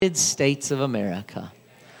United States of America.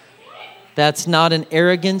 That's not an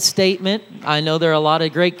arrogant statement. I know there are a lot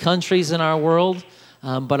of great countries in our world,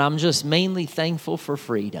 but I'm just mainly thankful for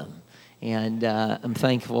freedom. And I'm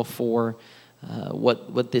thankful for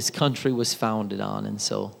what this country was founded on. And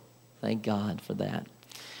so thank God for that.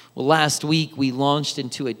 Well, last week we launched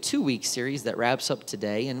into a 2-week series that wraps up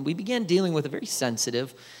today. And we began dealing with a very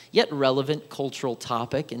sensitive yet relevant cultural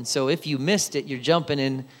topic. And so if you missed it, you're jumping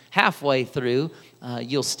in halfway through.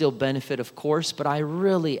 You'll still benefit, of course, but I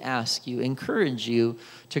really encourage you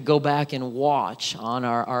to go back and watch on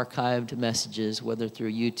our archived messages, whether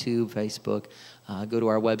through YouTube, Facebook, go to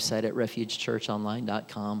our website at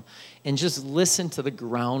refugechurchonline.com, and just listen to the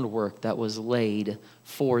groundwork that was laid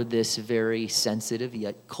for this very sensitive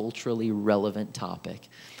yet culturally relevant topic.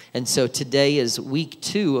 And so today is week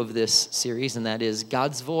 2 of this series, and that is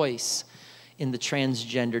God's voice in the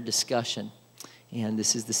transgender discussion. And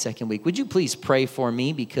this is the second week. Would you please pray for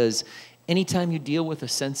me? Because anytime you deal with a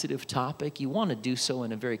sensitive topic, you want to do so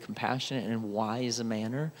in a very compassionate and wise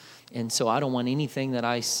manner. And so I don't want anything that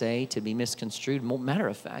I say to be misconstrued. Matter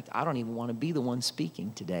of fact, I don't even want to be the one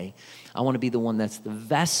speaking today. I want to be the one that's the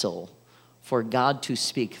vessel for God to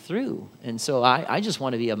speak through. And so I just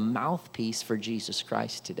want to be a mouthpiece for Jesus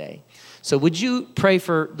Christ today. So would you pray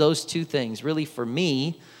for those two things? Really for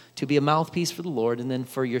me, to be a mouthpiece for the Lord, and then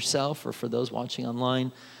for yourself or for those watching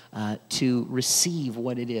online, to receive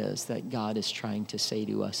what it is that God is trying to say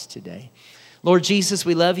to us today. Lord Jesus,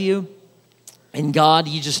 we love you. And God,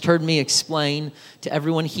 you just heard me explain to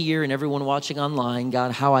everyone here and everyone watching online,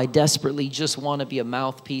 God, how I desperately just want to be a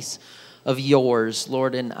mouthpiece of yours,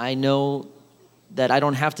 Lord. And I know that I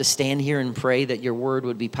don't have to stand here and pray that your word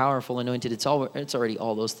would be powerful, anointed. It's already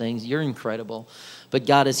all those things. You're incredible. But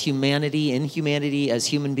God, as humanity, as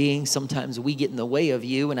human beings, sometimes we get in the way of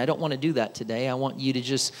you, and I don't want to do that today. I want you to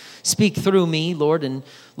just speak through me, Lord, and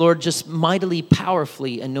Lord, just mightily,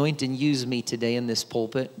 powerfully anoint and use me today in this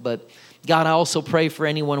pulpit. But God, I also pray for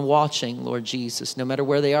anyone watching, Lord Jesus, no matter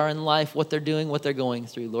where they are in life, what they're doing, what they're going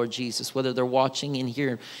through, Lord Jesus, whether they're watching in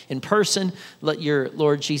here in person, let your,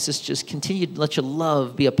 Lord Jesus, just continue, let your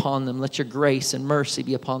love be upon them, let your grace and mercy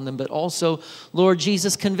be upon them, but also, Lord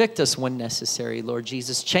Jesus, convict us when necessary, Lord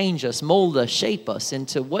Jesus, change us, mold us, shape us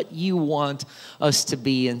into what you want us to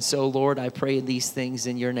be. And so, Lord, I pray these things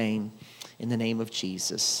in your name, in the name of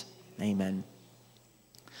Jesus, amen.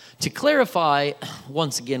 To clarify,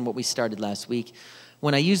 once again, what we started last week,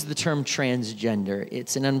 when I use the term transgender,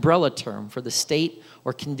 it's an umbrella term for the state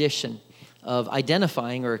or condition of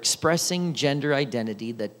identifying or expressing gender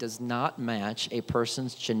identity that does not match a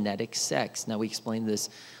person's genetic sex. Now, we explained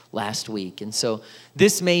this last week. And so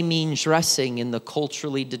this may mean dressing in the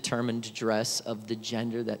culturally determined dress of the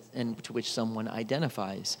gender to which someone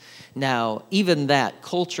identifies. Now, even that,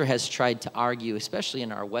 culture has tried to argue, especially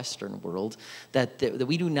in our Western world, that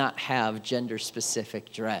we do not have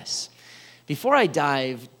gender-specific dress. Before I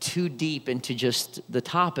dive too deep into just the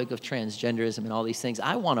topic of transgenderism and all these things,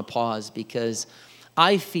 I want to pause because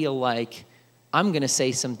I feel like I'm going to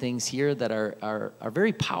say some things here that are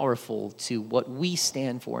very powerful to what we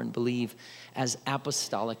stand for and believe as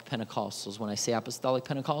apostolic Pentecostals. When I say apostolic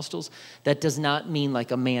Pentecostals, that does not mean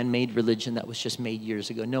like a man-made religion that was just made years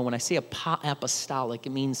ago. No, when I say apostolic, it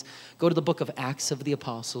means go to the book of Acts of the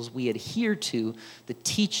Apostles. We adhere to the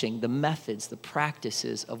teaching, the methods, the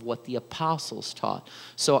practices of what the apostles taught.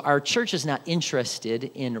 So our church is not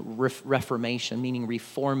interested in reformation, meaning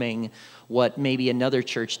reforming what maybe another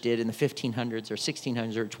church did in the 1500s or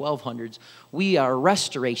 1600s or 1200s. We are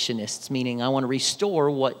restorationists, meaning I want to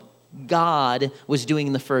restore what God was doing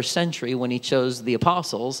in the first century when he chose the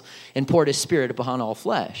apostles and poured his spirit upon all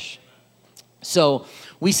flesh. So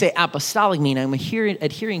we say apostolic, meaning I'm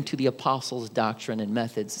adhering to the apostles' doctrine and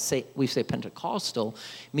methods. We say Pentecostal,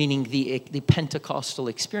 meaning the Pentecostal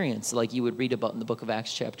experience, like you would read about in the book of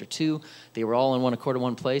Acts chapter 2. They were all in one accord in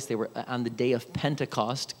one place. They were on the day of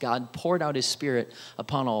Pentecost. God poured out his spirit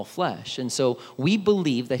upon all flesh. And so we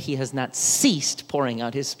believe that he has not ceased pouring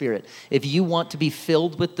out his spirit. If you want to be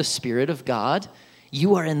filled with the Spirit of God,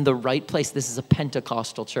 you are in the right place. This is a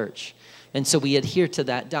Pentecostal church. And so we adhere to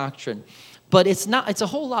that doctrine. But it's a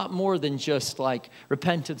whole lot more than just like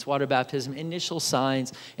repentance, water baptism, initial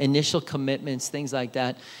signs, initial commitments, things like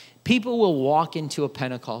that. People will walk into a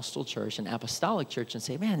Pentecostal church, an apostolic church, and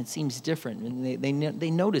say, man, it seems different. And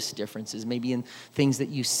they notice differences, maybe in things that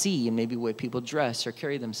you see and maybe the way people dress or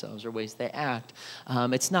carry themselves or ways they act.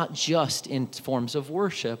 It's not just in forms of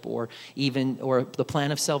worship or the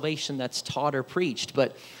plan of salvation that's taught or preached.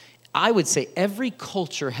 But I would say every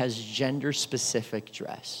culture has gender-specific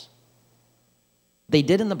dress. They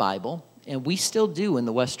did in the Bible, and we still do in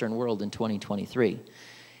the Western world in 2023.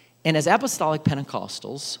 And as apostolic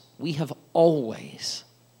Pentecostals, we have always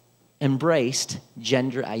embraced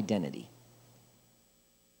gender identity.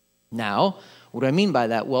 Now, what do I mean by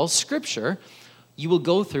that? Well, Scripture, you will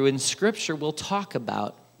go through, and Scripture will talk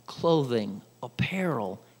about clothing,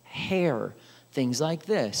 apparel, hair, things like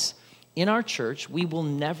this. In our church, we will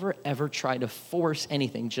never, ever try to force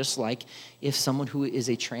anything, just like if someone who is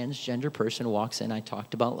a transgender person walks in, I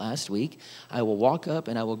talked about last week, I will walk up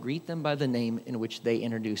and I will greet them by the name in which they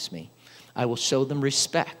introduce me. I will show them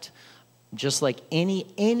respect, just like any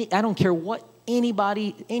I don't care what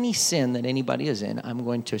any sin that anybody is in, I'm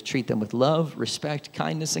going to treat them with love, respect,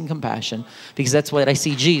 kindness, and compassion, because that's what I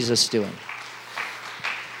see Jesus doing.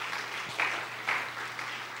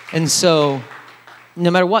 And so,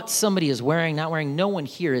 no matter what somebody is wearing, not wearing, no one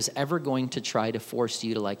here is ever going to try to force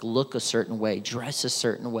you to like look a certain way, dress a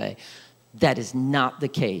certain way. That is not the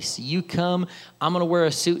case. You come, I'm going to wear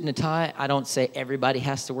a suit and a tie. I don't say everybody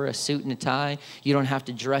has to wear a suit and a tie. You don't have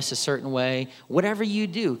to dress a certain way. Whatever you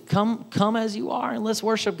do, come as you are and let's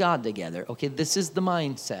worship God together. Okay, this is the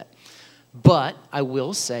mindset. But I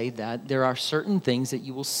will say that there are certain things that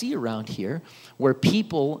you will see around here where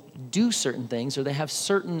people do certain things, or they have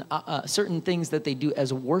certain things that they do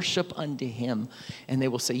as worship unto Him. And they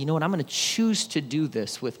will say, you know what, I'm going to choose to do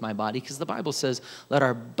this with my body, because the Bible says, let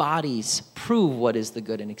our bodies prove what is the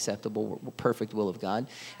good and acceptable, perfect will of God.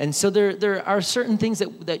 And so there are certain things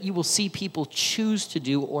that you will see people choose to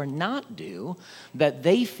do or not do that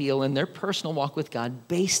they feel in their personal walk with God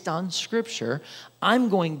based on Scripture. I'm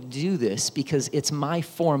going to do this because it's my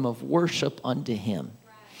form of worship unto Him.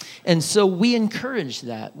 And so we encourage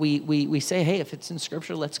that. We say, hey, if it's in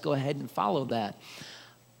Scripture, let's go ahead and follow that.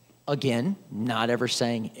 Again, not ever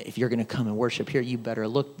saying, if you're going to come and worship here, you better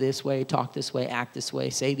look this way, talk this way, act this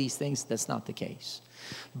way, say these things. That's not the case.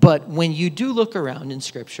 But when you do look around in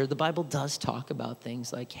Scripture, the Bible does talk about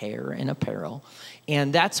things like hair and apparel.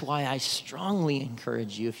 And that's why I strongly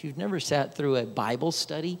encourage you, if you've never sat through a Bible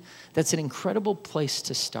study, that's an incredible place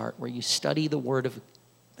to start, where you study the Word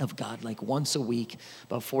of God like once a week,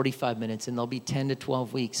 about 45 minutes, and there'll be 10 to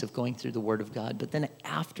 12 weeks of going through the Word of God. But then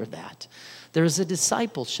after that, there's a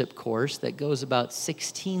discipleship course that goes about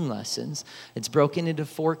 16 lessons. It's broken into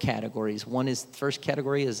 4 categories. First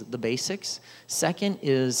category is the basics. Second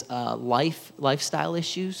is lifestyle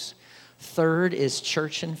issues. Third is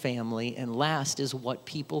church and family. And last is what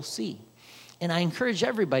people see. And I encourage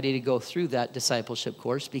everybody to go through that discipleship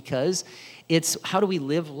course, because it's how do we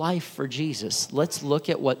live life for Jesus. Let's look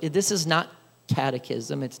at this is not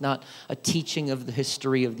catechism. It's not a teaching of the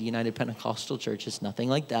history of the United Pentecostal Church. It's nothing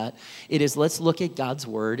like that. It is, let's look at God's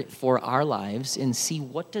Word for our lives and see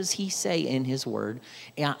what does He say in His Word.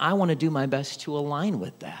 And I want to do my best to align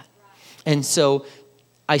with that. And so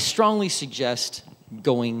I strongly suggest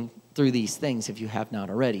going through these things if you have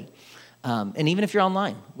not already. And even if you're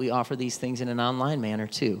online, we offer these things in an online manner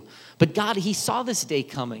too. But God, He saw this day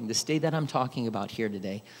coming, this day that I'm talking about here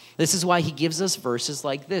today. This is why He gives us verses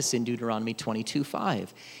like this in Deuteronomy 22:5.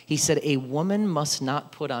 He said, a woman must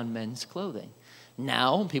not put on men's clothing.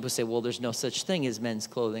 Now, people say, well, there's no such thing as men's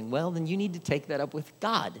clothing. Well, then you need to take that up with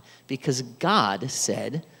God, because God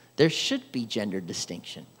said there should be gender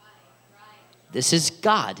distinction. This is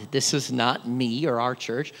God. This is not me or our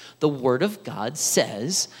church. The Word of God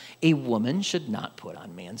says a woman should not put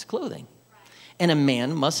on man's clothing. And a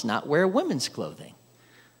man must not wear women's clothing.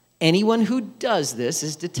 Anyone who does this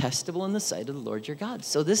is detestable in the sight of the Lord your God.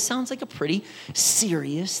 So this sounds like a pretty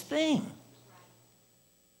serious thing.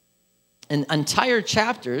 And entire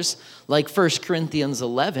chapters, like 1 Corinthians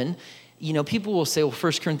 11, people will say, well,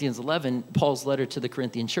 1 Corinthians 11, Paul's letter to the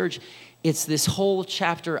Corinthian church, it's this whole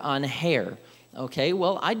chapter on hair. Okay,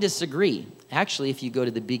 well, I disagree. Actually, if you go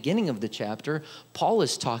to the beginning of the chapter, Paul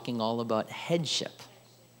is talking all about headship.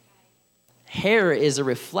 Hair is a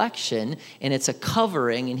reflection, and it's a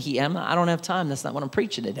covering, and I don't have time. That's not what I'm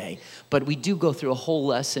preaching today. But we do go through a whole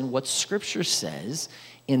lesson, what Scripture says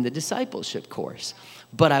in the discipleship course.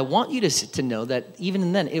 But I want you to know that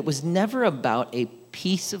even then, it was never about a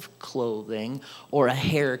piece of clothing or a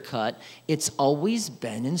haircut. It's always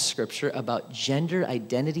been in Scripture about gender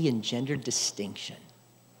identity and gender distinction.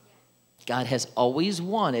 God has always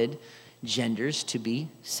wanted genders to be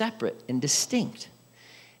separate and distinct.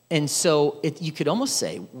 And so you could almost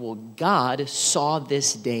say, well, God saw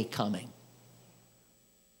this day coming.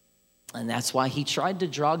 And that's why He tried to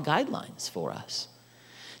draw guidelines for us.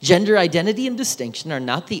 Gender identity and distinction are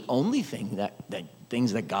not the only things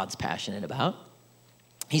that God's passionate about.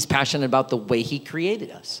 He's passionate about the way He created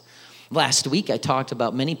us. Last week, I talked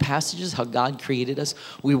about many passages, how God created us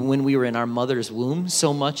when we were in our mother's womb.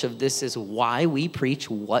 So much of this is why we preach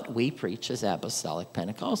what we preach as Apostolic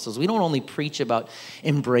Pentecostals. We don't only preach about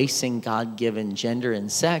embracing God-given gender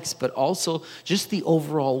and sex, but also just the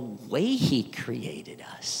overall way he created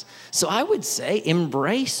us. So I would say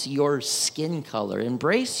embrace your skin color,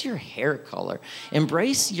 embrace your hair color,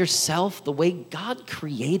 embrace yourself the way God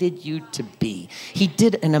created you to be. He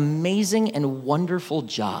did an amazing and wonderful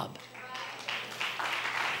job.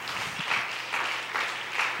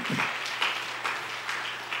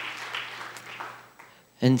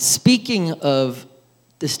 And speaking of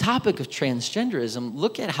this topic of transgenderism,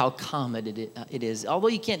 look at how common it is. Although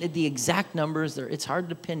you can't get the exact numbers, it's hard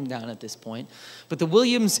to pin down at this point. But the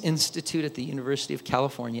Williams Institute at the University of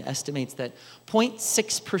California estimates that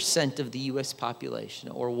 0.6% of the U.S. population,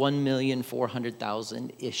 or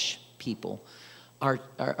 1,400,000-ish people, are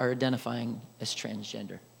identifying as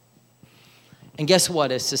transgender. And guess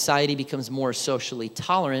what? As society becomes more socially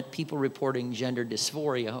tolerant, people reporting gender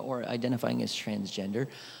dysphoria or identifying as transgender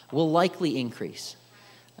will likely increase.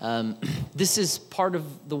 This is part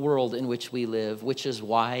of the world in which we live, which is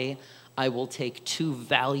why I will take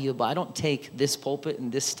I don't take this pulpit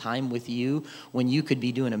and this time with you when you could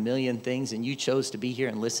be doing a million things and you chose to be here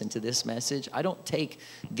and listen to this message. I don't take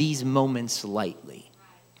these moments lightly.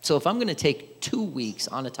 So if I'm going to take 2 weeks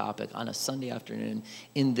on a topic on a Sunday afternoon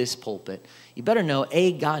in this pulpit, you better know,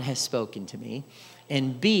 A, God has spoken to me,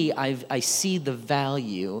 and B, I see the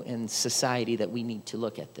value in society that we need to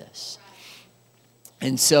look at this.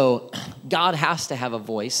 And so God has to have a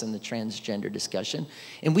voice in the transgender discussion,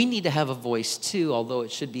 and we need to have a voice too, although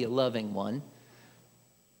it should be a loving one.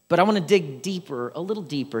 But I want to dig deeper, a little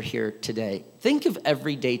deeper here today. Think of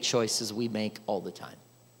everyday choices we make all the time.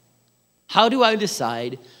 How do I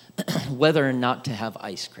decide whether or not to have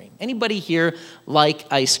ice cream? Anybody here like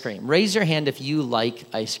ice cream? Raise your hand if you like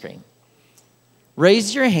ice cream.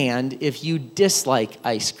 Raise your hand if you dislike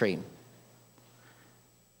ice cream.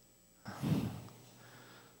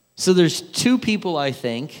 So there's 2 people, I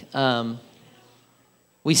think.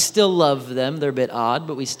 We still love them. They're a bit odd,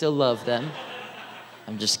 but we still love them.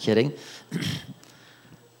 I'm just kidding.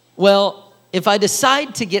 Well, if I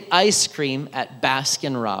decide to get ice cream at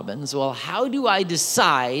Baskin-Robbins, well, how do I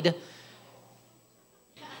decide?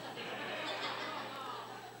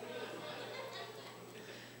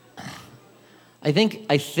 I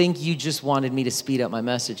think you just wanted me to speed up my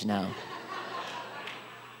message now.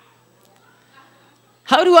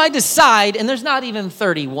 How do I decide, and there's not even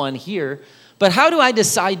 31 here, but how do I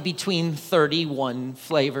decide between 31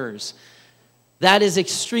 flavors? That is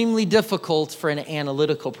extremely difficult for an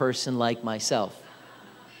analytical person like myself.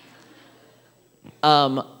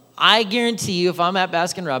 I guarantee you, if I'm at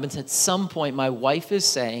Baskin-Robbins, at some point my wife is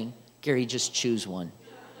saying, Gary, just choose one.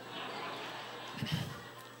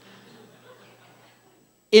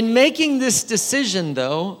 In making this decision,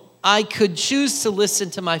 though, I could choose to listen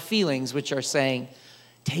to my feelings, which are saying,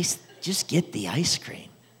 just get the ice cream.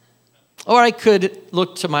 Or I could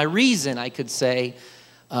look to my reason. I could say,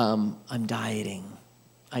 I'm dieting.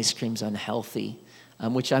 Ice cream's unhealthy,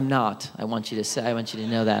 which I'm not. I want you to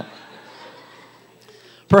know that.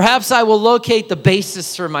 Perhaps I will locate the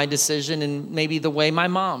basis for my decision in maybe the way my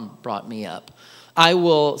mom brought me up. I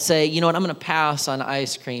will say, you know what, I'm going to pass on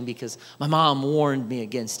ice cream because my mom warned me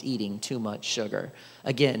against eating too much sugar.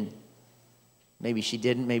 Again, maybe she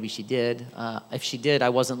didn't, maybe she did. If she did, I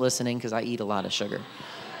wasn't listening because I eat a lot of sugar.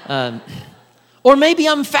 Or maybe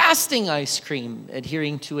I'm fasting ice cream,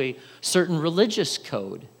 adhering to a certain religious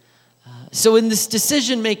code. So in this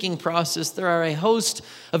decision-making process, there are a host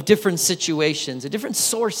of different situations, different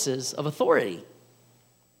sources of authority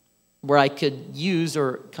where I could use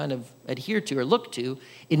or kind of adhere to or look to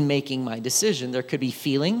in making my decision. There could be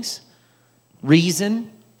feelings,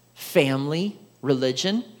 reason, family,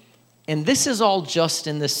 religion, and this is all just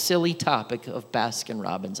in the silly topic of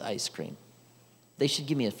Baskin-Robbins ice cream. They should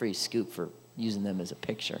give me a free scoop for using them as a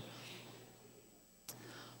picture.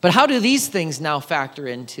 But how do these things now factor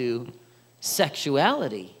into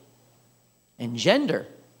sexuality and gender?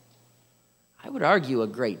 I would argue a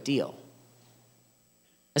great deal.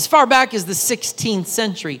 As far back as the 16th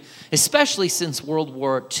century, especially since World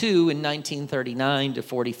War II in 1939 to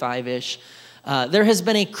 45-ish, there has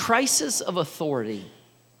been a crisis of authority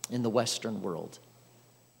in the Western world.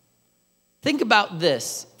 Think about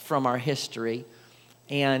this from our history,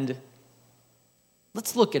 and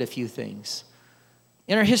let's look at a few things.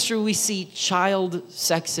 In our history, we see child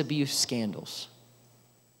sex abuse scandals.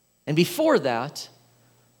 And before that,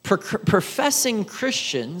 professing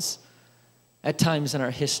Christians, at times in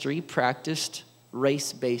our history, practiced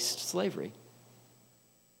race-based slavery.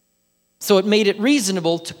 So it made it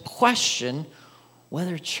reasonable to question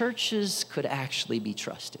whether churches could actually be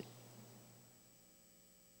trusted.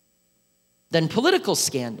 Then political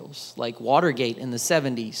scandals like Watergate in the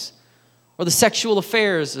 70s, or the sexual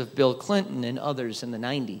affairs of Bill Clinton and others in the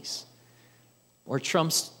 90s, or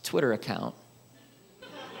Trump's Twitter account,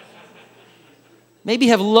 maybe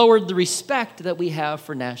have lowered the respect that we have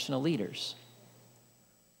for national leaders.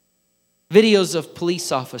 Videos of police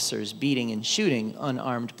officers beating and shooting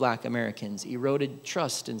unarmed black Americans eroded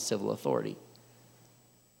trust in civil authority.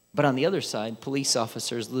 But on the other side, police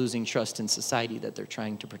officers losing trust in society that they're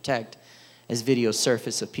trying to protect as videos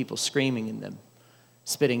surface of people screaming in them,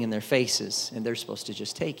 spitting in their faces, and they're supposed to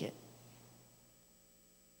just take it.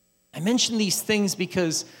 I mention these things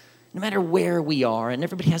because no matter where we are, and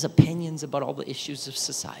everybody has opinions about all the issues of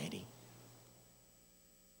society.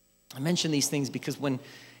 I mention these things because when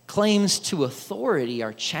claims to authority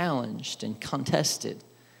are challenged and contested,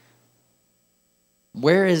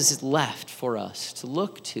 where is it left for us to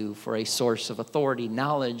look to for a source of authority,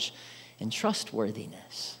 knowledge, and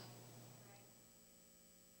trustworthiness?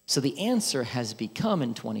 So the answer has become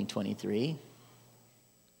in 2023,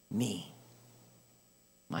 me,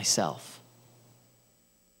 myself.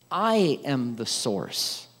 I am the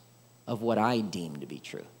source of what I deem to be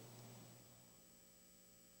true.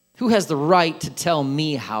 Who has the right to tell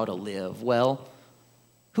me how to live? Well,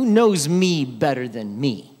 who knows me better than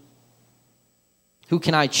me? Who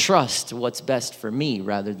can I trust what's best for me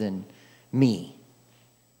rather than me?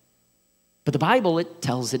 But the Bible, it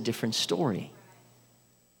tells a different story.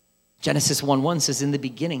 Genesis 1:1 says, in the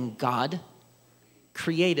beginning, God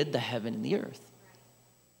created the heaven and the earth.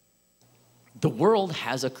 The world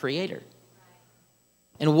has a creator.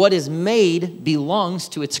 And what is made belongs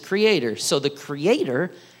to its creator. So the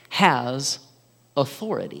creator has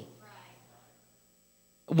authority.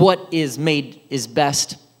 What is made is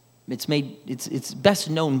best, it's best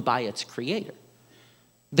known by its creator.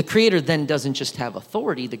 The creator then doesn't just have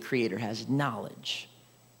authority, the creator has knowledge.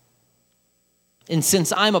 And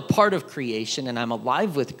since I'm a part of creation and I'm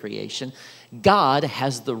alive with creation, God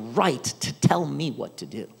has the right to tell me what to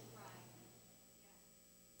do.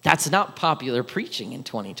 That's not popular preaching in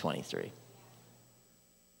 2023.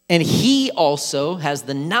 And he also has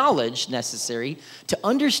the knowledge necessary to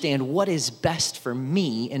understand what is best for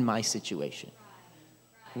me in my situation.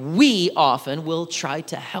 We often will try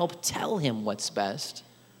to help tell him what's best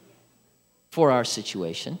for our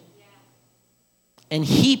situation. And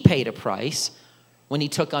he paid a price when he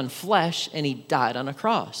took on flesh and he died on a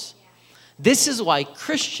cross. This is why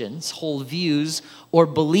Christians hold views or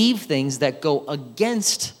believe things that go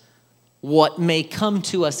against what may come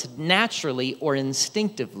to us naturally or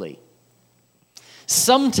instinctively.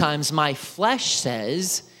 Sometimes my flesh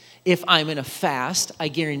says, if I'm in a fast, I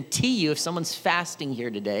guarantee you, if someone's fasting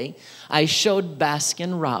here today, I showed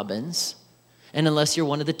Baskin Robbins, and unless you're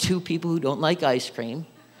one of the 2 people who don't like ice cream,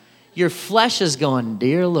 your flesh is going,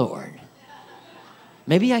 dear Lord,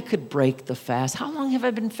 maybe I could break the fast. How long have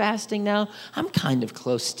I been fasting now? I'm kind of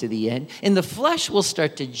close to the end. And the flesh will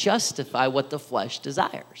start to justify what the flesh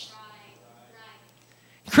desires.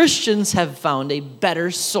 Christians have found a better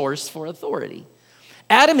source for authority.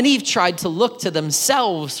 Adam and Eve tried to look to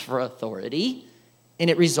themselves for authority, and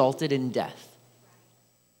it resulted in death.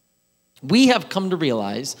 We have come to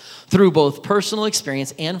realize through both personal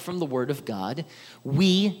experience and from the Word of God,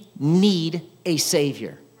 we need a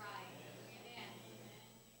Savior.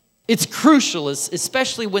 It's crucial,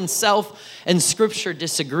 especially when self and Scripture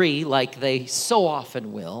disagree like they so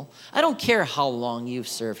often will. I don't care how long you've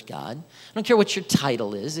served God. I don't care what your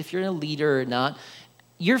title is, if you're a leader or not.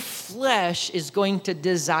 Your flesh is going to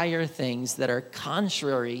desire things that are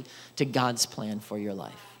contrary to God's plan for your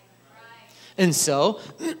life. And so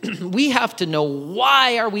we have to know,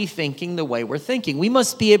 why are we thinking the way we're thinking? We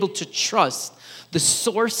must be able to trust the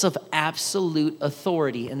source of absolute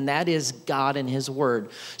authority, and that is God and his word.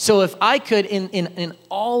 So if I could, in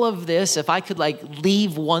all of this, if I could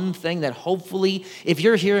leave one thing that hopefully, if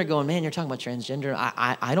you're here and going, man, you're talking about transgender,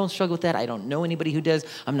 I don't struggle with that. I don't know anybody who does.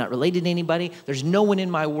 I'm not related to anybody. There's no one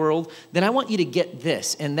in my world. Then I want you to get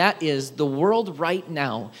this, and that is the world right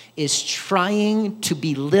now is trying to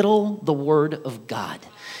belittle the word of God.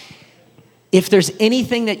 If there's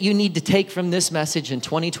anything that you need to take from this message in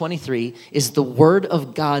 2023, is the word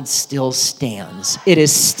of God still stands. It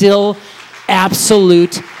is still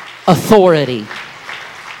absolute authority.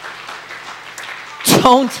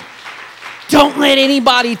 Don't let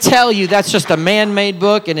anybody tell you that's just a man-made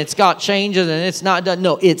book and it's got changes and it's not done.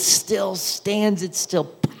 No, it still stands. It's still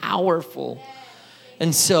powerful.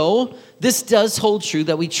 And so this does hold true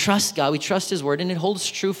that we trust God, we trust his word, and it holds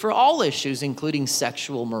true for all issues, including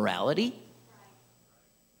sexual morality,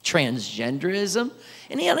 transgenderism,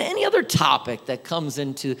 any other topic that comes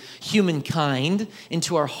into humankind,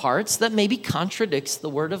 into our hearts, that maybe contradicts the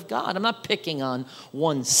Word of God. I'm not picking on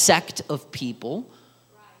one sect of people,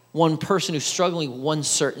 one person who's struggling with one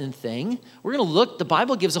certain thing. We're going to look, the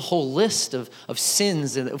Bible gives a whole list of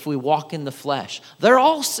sins if we walk in the flesh. They're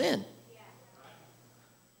all sin.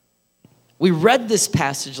 We read this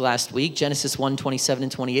passage last week, Genesis 1:27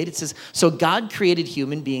 and 28. It says, so God created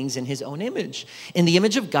human beings in his own image. In the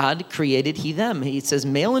image of God created he them. It says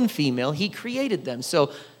male and female, he created them.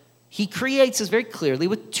 So he creates us very clearly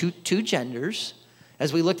with two genders.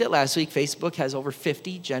 As we looked at last week, Facebook has over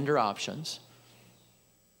 50 gender options.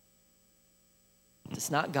 That's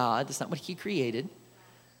not God. That's not what he created.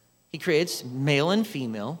 He creates male and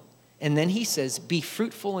female. And then he says, be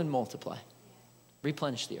fruitful and multiply.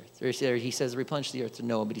 Replenish the earth. He says replenish the earth to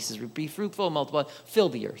Noah, but he says be fruitful and multiply, fill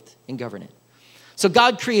the earth and govern it. So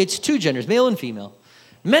God creates two genders, male and female.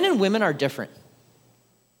 Men and women are different.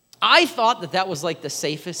 I thought that was like the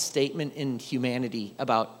safest statement in humanity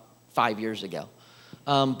about 5 years ago.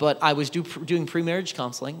 But I was doing pre-marriage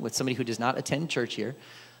counseling with somebody who does not attend church here.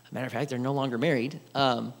 As a matter of fact, they're no longer married.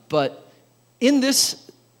 But in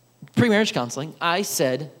this pre-marriage counseling, I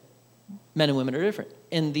said men and women are different.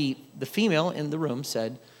 And the female in the room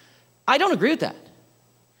said, I don't agree with that.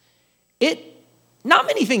 Not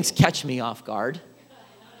many things catch me off guard.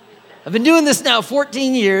 I've been doing this now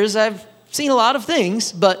 14 years. I've seen a lot of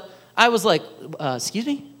things, but I was like, excuse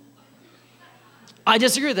me? I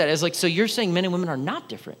disagree with that. I was like, so you're saying men and women are not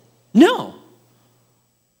different? No.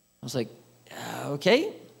 I was like,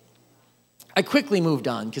 okay. I quickly moved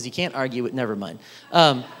on because you can't argue it. Never mind.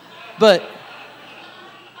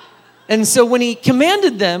 And so when he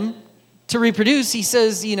commanded them to reproduce, he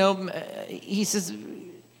says,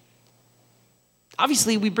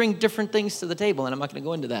 obviously we bring different things to the table, and I'm not going to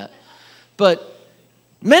go into that. But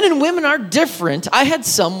men and women are different. I had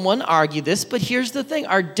someone argue this, but here's the thing.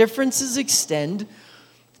 Our differences extend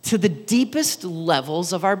to the deepest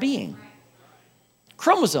levels of our being.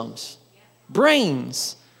 Chromosomes,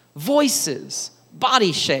 brains, voices,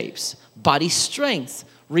 body shapes, body strength,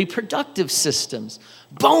 reproductive systems,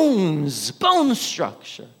 bones, bone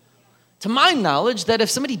structure. To my knowledge, that if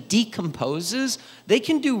somebody decomposes, they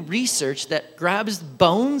can do research that grabs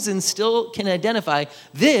bones and still can identify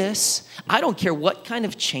this. I don't care what kind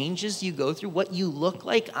of changes you go through, what you look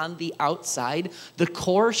like on the outside, the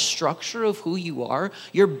core structure of who you are,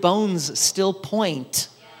 your bones still point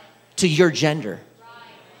to your gender.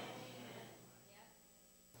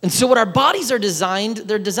 And so what our bodies are designed,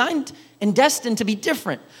 they're designed and destined to be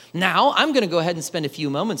different. Now, I'm going to go ahead and spend a few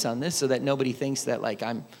moments on this so that nobody thinks that like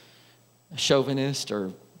I'm a chauvinist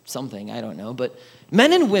or something, I don't know. But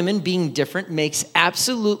men and women being different makes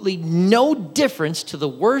absolutely no difference to the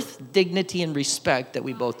worth, dignity, and respect that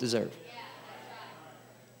we both deserve.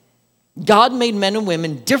 God made men and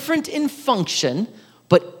women different in function,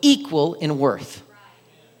 but equal in worth.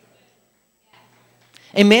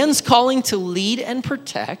 A man's calling to lead and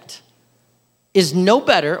protect is no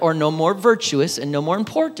better or no more virtuous and no more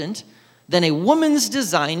important than a woman's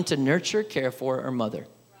design to nurture, care for, or mother.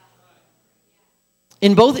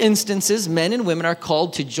 In both instances, men and women are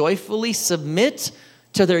called to joyfully submit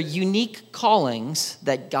to their unique callings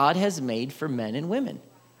that God has made for men and women.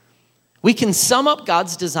 We can sum up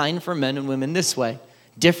God's design for men and women this way: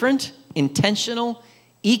 different, intentional,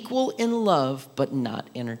 equal in love, but not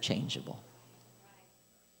interchangeable.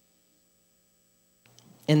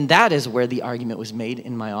 And that is where the argument was made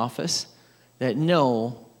in my office, that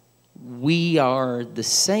no, we are the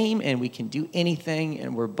same and we can do anything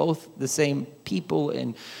and we're both the same people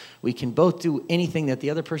and we can both do anything that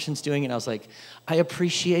the other person's doing. And I was like, I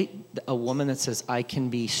appreciate a woman that says, I can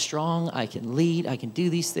be strong, I can lead, I can do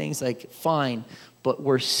these things, like fine, but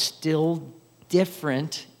we're still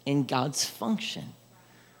different in God's function.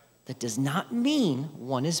 That does not mean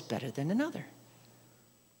one is better than another.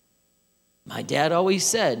 My dad always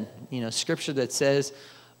said, scripture that says,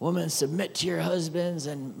 women, submit to your husbands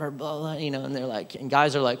and blah, blah, and they're like, and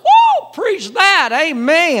guys are like, woo, preach that,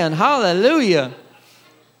 amen, hallelujah.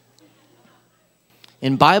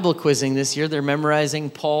 In Bible quizzing this year, they're memorizing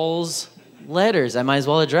Paul's letters. I might as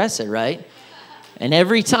well address it, right? And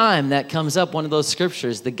every time that comes up, one of those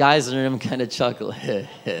scriptures, the guys in the room kind of chuckle.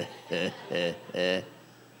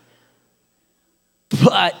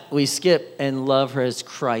 But we skip and love her as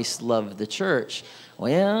Christ loved the church.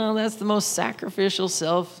 Well, that's the most sacrificial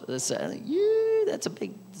self. That's a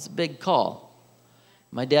big call.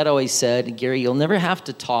 My dad always said, Gary, you'll never have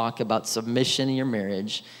to talk about submission in your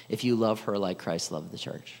marriage if you love her like Christ loved the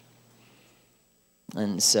church.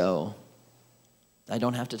 And so I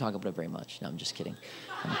don't have to talk about it very much. No, I'm just kidding.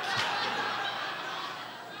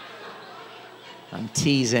 I'm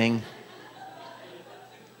teasing.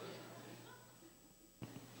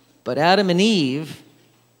 But Adam and Eve,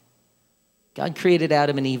 God created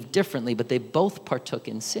Adam and Eve differently, but they both partook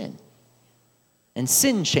in sin. And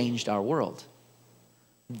sin changed our world.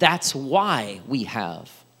 That's why we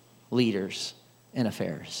have leaders in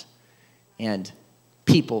affairs and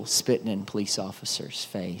people spitting in police officers'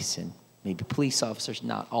 face, and maybe police officers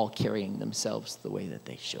not all carrying themselves the way that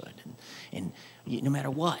they should. And no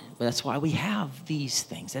matter what, that's why we have these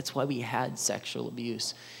things. That's why we had sexual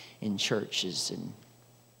abuse in churches and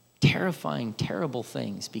terrifying, terrible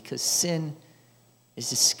things, because sin is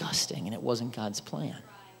disgusting and it wasn't God's plan.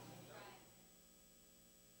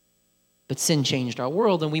 But sin changed our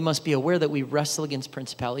world, and we must be aware that we wrestle against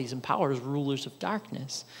principalities and powers, rulers of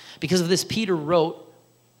darkness. Because of this, Peter wrote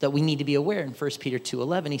that we need to be aware in 1 Peter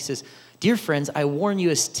 2:11. He says, "Dear friends, I warn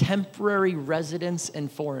you as temporary residents and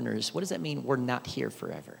foreigners." What does that mean? We're not here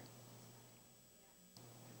forever.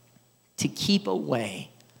 To keep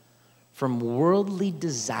away from worldly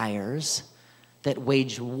desires that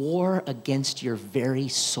wage war against your very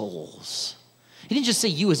souls. He didn't just say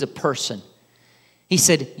you as a person. He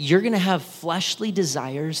said, you're going to have fleshly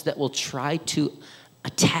desires that will try to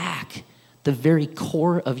attack the very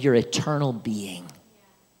core of your eternal being.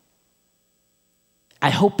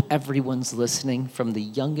 I hope everyone's listening, from the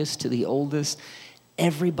youngest to the oldest,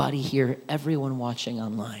 everybody here, everyone watching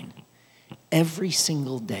online. Every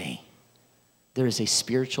single day, there is a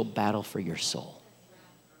spiritual battle for your soul.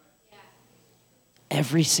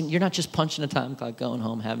 You're not just punching a time clock, going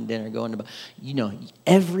home, having dinner, going to,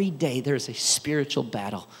 every day there's a spiritual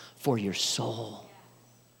battle for your soul.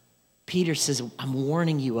 Peter says, I'm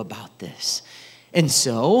warning you about this. And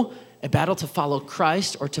so, a battle to follow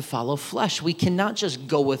Christ or to follow flesh. We cannot just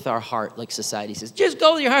go with our heart like society says. Just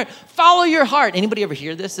go with your heart. Follow your heart. Anybody ever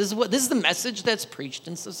hear this? This is the message that's preached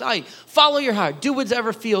in society. Follow your heart. Do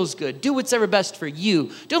whatever feels good. Do what's ever best for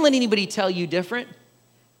you. Don't let anybody tell you different.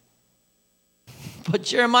 But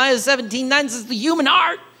Jeremiah 17:9 says the human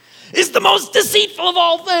heart is the most deceitful of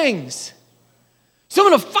all things. So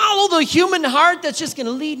I'm going to follow the human heart that's just going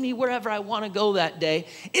to lead me wherever I want to go that day.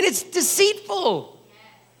 And it's deceitful.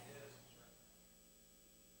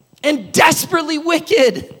 And desperately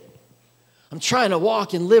wicked. I'm trying to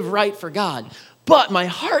walk and live right for God. But my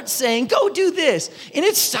heart's saying, go do this. And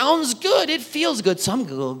it sounds good. It feels good. So I'm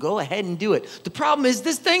going to go ahead and do it. The problem is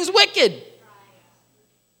this thing's wicked.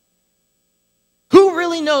 Who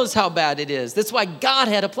really knows how bad it is? That's why God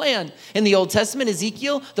had a plan. In the Old Testament,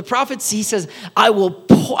 Ezekiel, the prophets, he says, I will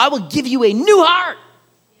give you a new heart.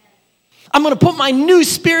 I'm going to put my new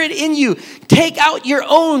spirit in you. Take out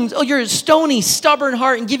your stony, stubborn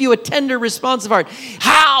heart and give you a tender, responsive heart.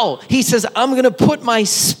 How? He says, I'm going to put my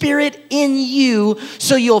spirit in you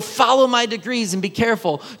so you'll follow my decrees and be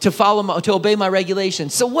careful to obey my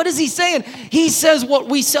regulations. So what is he saying? He says what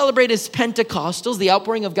we celebrate as Pentecostals, the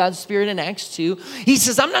outpouring of God's Spirit in Acts 2. He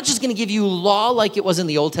says, I'm not just going to give you law like it was in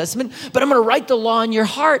the Old Testament, but I'm going to write the law in your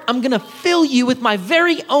heart. I'm going to fill you with my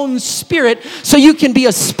very own spirit so you can be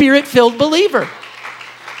a spirit-filled believer.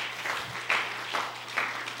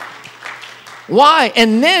 Why?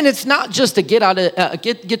 And then it's not just a get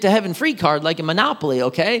to heaven free card like a Monopoly,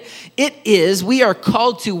 okay? It is, we are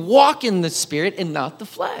called to walk in the Spirit and not the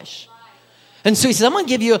flesh. And so he says, I'm going to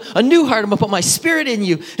give you a new heart. I'm going to put my spirit in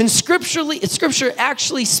you. And Scripture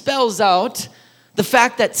actually spells out the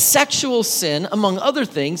fact that sexual sin, among other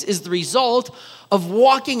things, is the result of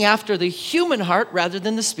walking after the human heart rather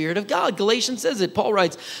than the Spirit of God. Galatians says it. Paul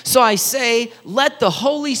writes, so I say, let the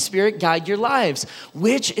Holy Spirit guide your lives,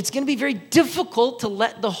 which it's going to be very difficult to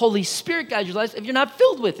let the Holy Spirit guide your lives if you're not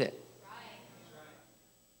filled with it.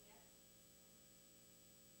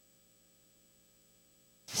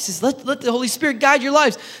 He says, let the Holy Spirit guide your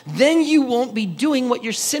lives. Then you won't be doing what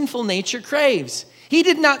your sinful nature craves. He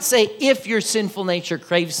did not say if your sinful nature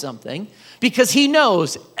craves something, because he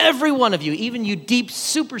knows every one of you, even you deep,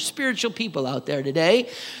 super spiritual people out there today,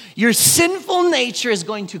 your sinful nature is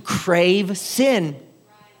going to crave sin.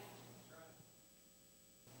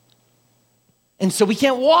 And so we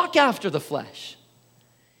can't walk after the flesh.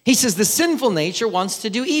 He says the sinful nature wants to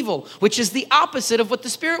do evil, which is the opposite of what the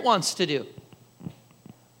Spirit wants to do.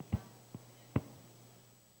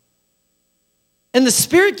 And the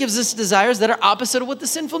Spirit gives us desires that are opposite of what the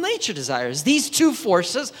sinful nature desires. These two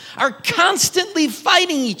forces are constantly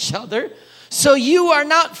fighting each other So you are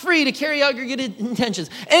not free to carry out your good intentions.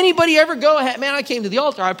 Anybody ever go ahead? Man, I came to the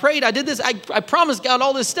altar. I prayed. I did this. I promised God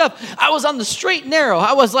all this stuff. I was on the straight and narrow.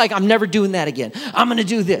 I was like, I'm never doing that again. I'm going to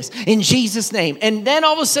do this in Jesus' name. And then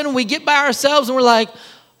all of a sudden we get by ourselves and we're like,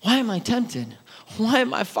 why am I tempted? Why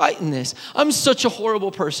am I fighting this? I'm such a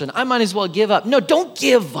horrible person. I might as well give up. No, don't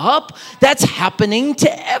give up. That's happening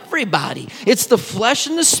to everybody. It's the flesh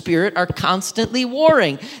and the spirit are constantly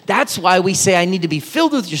warring. That's why we say I need to be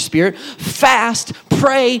filled with your spirit, fast,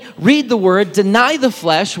 pray, read the word, deny the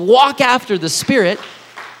flesh, walk after the spirit.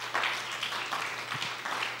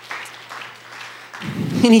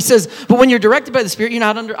 And he says, but when you're directed by the Spirit, you're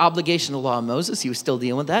not under obligation to the law of Moses. He was still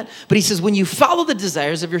dealing with that. But he says, when you follow the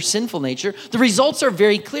desires of your sinful nature, the results are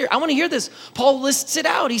very clear. I want to hear this. Paul lists it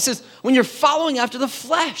out. He says, when you're following after the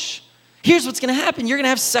flesh, here's what's going to happen. You're going to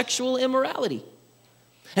have sexual immorality.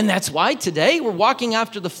 And that's why today we're walking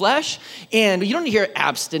after the flesh, and you don't hear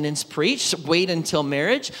abstinence preached, wait until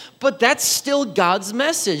marriage, but that's still God's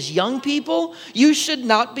message. Young people, you should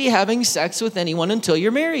not be having sex with anyone until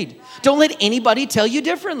you're married. Don't let anybody tell you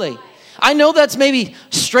differently. I know that's maybe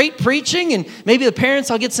straight preaching, and maybe the parents,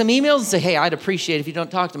 I'll get some emails and say, hey, I'd appreciate it if you don't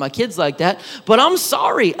talk to my kids like that, but I'm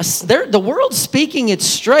sorry. The world's speaking it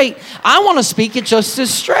straight. I want to speak it just as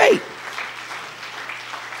straight.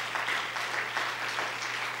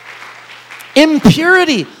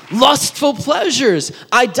 Impurity, lustful pleasures,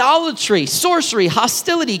 idolatry, sorcery,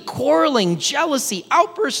 hostility, quarreling, jealousy,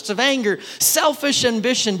 outbursts of anger, selfish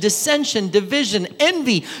ambition, dissension, division,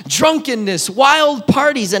 envy, drunkenness, wild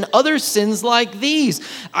parties, and other sins like these.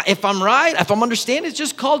 If I'm right, if I'm understanding, it's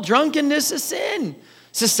just called drunkenness a sin.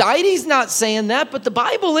 Society's not saying that, but the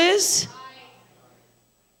Bible is.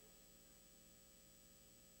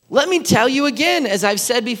 Let me tell you again, as I've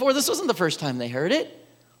said before, this wasn't the first time they heard it.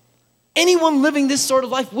 Anyone living this sort of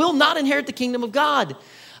life will not inherit the kingdom of God.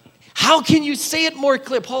 How can you say it more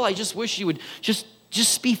clear? Paul, I just wish you would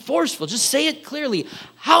just be forceful. Just say it clearly.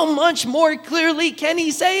 How much more clearly can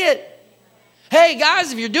he say it? Hey,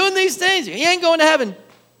 guys, if you're doing these things, you ain't going to heaven.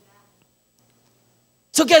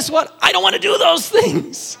 So guess what? I don't want to do those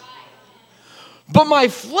things. But my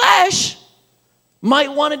flesh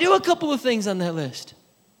might want to do a couple of things on that list.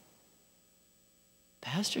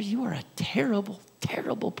 Pastor, you are a terrible,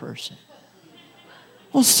 terrible person.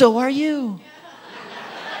 Well, so are you.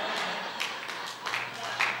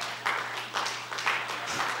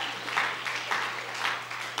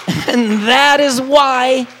 And that is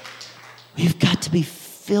why we've got to be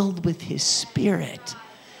filled with His Spirit.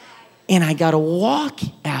 And I got to walk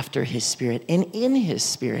after His Spirit and in His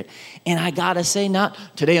Spirit. And I got to say, not,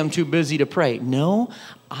 today I'm too busy to pray. No,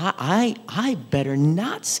 I better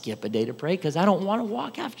not skip a day to pray because I don't want to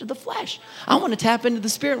walk after the flesh. I want to tap into the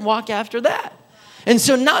Spirit and walk after that. And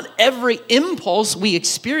so not every impulse we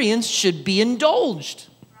experience should be indulged.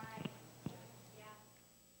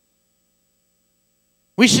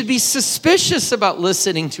 We should be suspicious about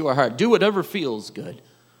listening to our heart. Do whatever feels good.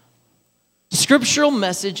 Scriptural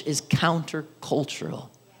message is countercultural.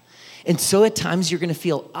 And so at times you're going to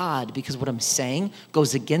feel odd because what I'm saying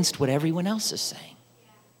goes against what everyone else is saying.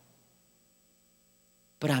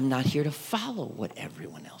 But I'm not here to follow what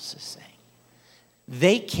everyone else is saying.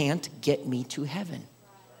 They can't get me to heaven.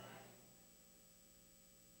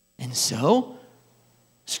 And so,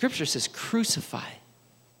 Scripture says, crucify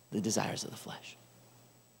the desires of the flesh.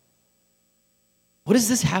 What does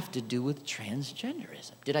this have to do with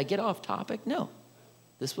transgenderism? Did I get off topic? No.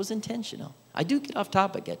 This was intentional. I do get off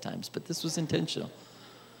topic at times, but this was intentional.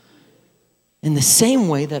 In the same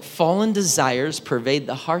way that fallen desires pervade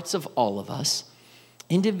the hearts of all of us,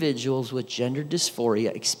 individuals with gender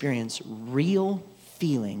dysphoria experience real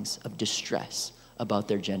feelings of distress about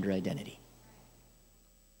their gender identity.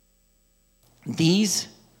 These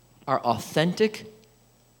are authentic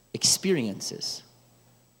experiences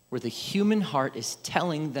where the human heart is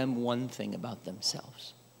telling them one thing about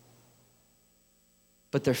themselves.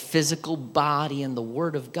 But their physical body and the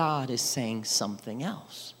Word of God is saying something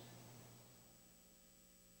else.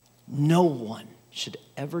 No one should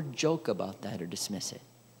ever joke about that or dismiss it.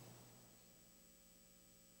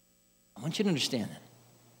 I want you to understand that.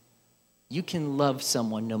 You can love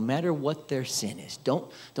someone no matter what their sin is. Don't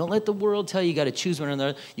let the world tell you got to choose one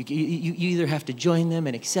another. You either have to join them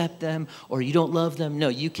and accept them or you don't love them. No,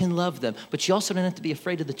 you can love them. But you also don't have to be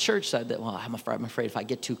afraid of the church side that, well, I'm afraid if I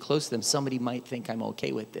get too close to them, somebody might think I'm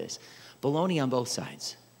okay with this. Baloney on both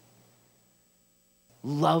sides.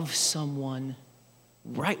 Love someone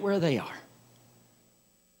right where they are.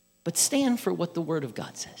 But stand for what the Word of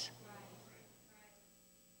God says.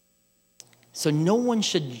 So no one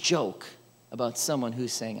should joke about someone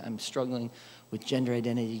who's saying, I'm struggling with gender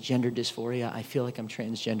identity, gender dysphoria. I feel like I'm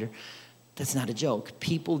transgender. That's not a joke.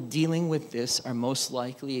 People dealing with this are most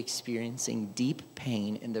likely experiencing deep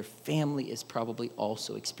pain, and their family is probably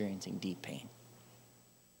also experiencing deep pain.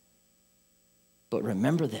 But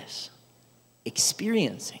remember this,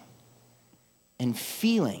 experiencing and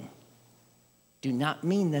feeling do not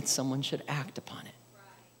mean that someone should act upon it.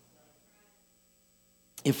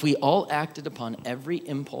 If we all acted upon every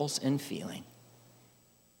impulse and feeling,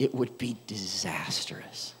 it would be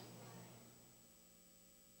disastrous.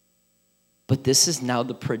 But this is now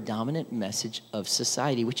the predominant message of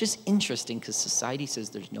society, which is interesting because society says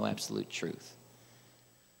there's no absolute truth.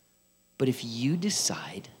 But if you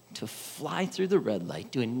decide to fly through the red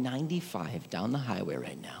light doing 95 down the highway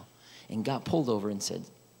right now and got pulled over and said,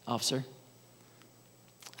 "Officer,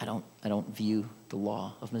 I don't view the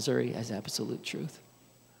law of Missouri as absolute truth.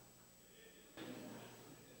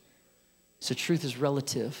 So truth is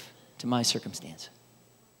relative to my circumstance.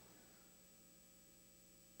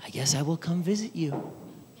 I guess I will come visit you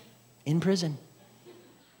in prison."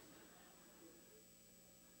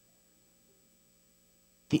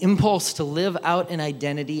 The impulse to live out an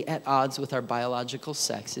identity at odds with our biological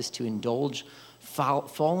sex is to indulge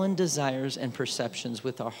fallen desires and perceptions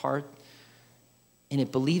with our heart, and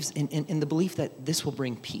it believes in the belief that this will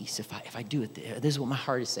bring peace. If I do it, this is what my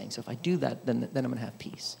heart is saying. So if I do that, then I'm going to have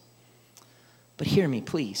peace. But hear me,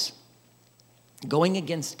 please. Going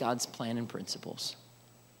against God's plan and principles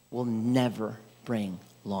will never bring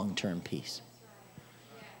long-term peace.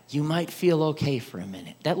 You might feel okay for a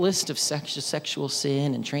minute. That list of sexual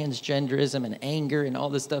sin and transgenderism and anger and all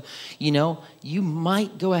this stuff, you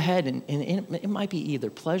might go ahead and it might be either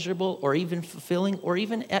pleasurable or even fulfilling or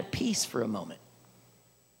even at peace for a moment.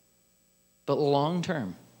 But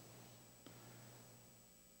long-term,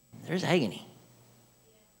 there's agony.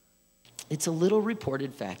 It's a little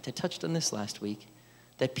reported fact, I touched on this last week,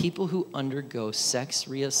 that people who undergo sex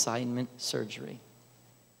reassignment surgery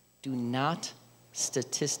do not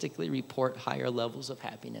statistically report higher levels of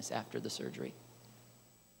happiness after the surgery.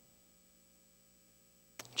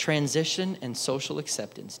 Transition and social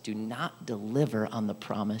acceptance do not deliver on the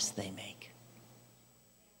promise they make.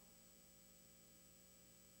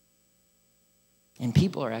 And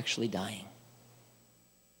people are actually dying.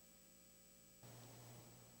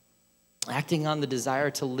 Acting on the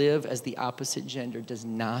desire to live as the opposite gender does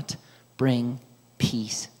not bring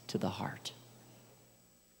peace to the heart.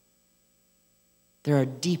 There are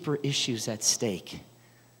deeper issues at stake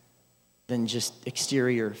than just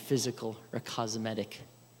exterior, physical, or cosmetic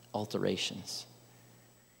alterations.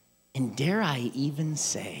 And dare I even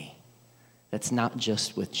say, that's not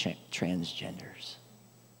just with transgenders.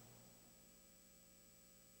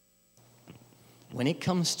 When it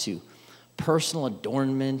comes to personal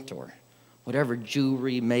adornment or whatever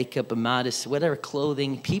jewelry, makeup, immodesty, whatever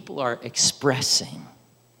clothing, people are expressing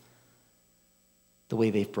the way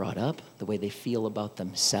they've brought up, the way they feel about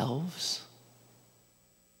themselves.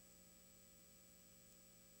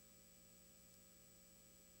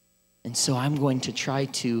 And so I'm going to try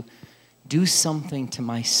to do something to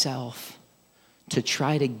myself to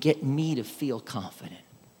try to get me to feel confident,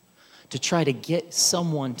 to try to get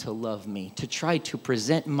someone to love me, to try to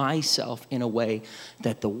present myself in a way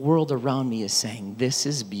that the world around me is saying, this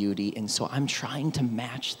is beauty, and so I'm trying to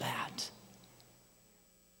match that.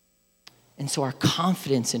 And so our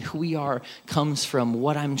confidence in who we are comes from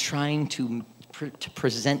what I'm trying to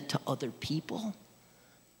present to other people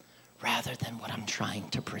rather than what I'm trying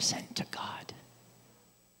to present to God.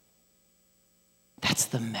 That's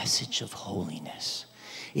the message of holiness.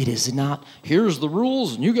 It is not, here's the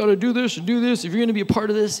rules, and you got to do this and do this. If you're going to be a part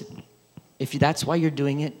of this, if that's why you're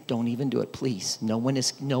doing it, don't even do it, please. No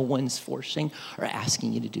one's forcing or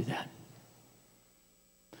asking you to do that.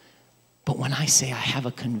 But when I say I have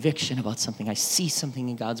a conviction about something, I see something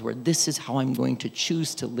in God's word, this is how I'm going to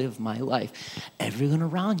choose to live my life. Everyone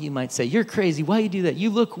around you might say, you're crazy. Why you do that?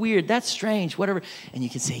 You look weird. That's strange, whatever. And you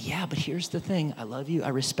can say, yeah, but here's the thing. I love you. I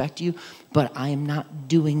respect you. But I am not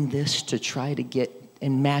doing this to try to get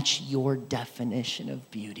and match your definition of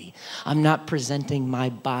beauty. I'm not presenting my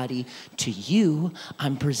body to you.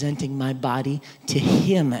 I'm presenting my body to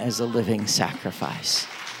Him as a living sacrifice.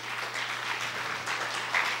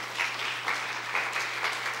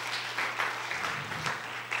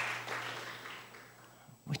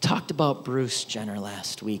 We talked about Bruce Jenner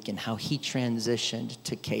last week and how he transitioned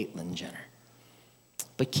to Caitlyn Jenner.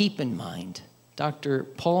 But keep in mind, Dr.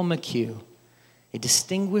 Paul McHugh, a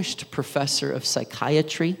distinguished professor of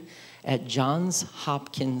psychiatry at Johns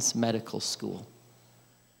Hopkins Medical School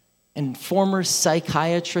and former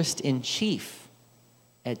psychiatrist in chief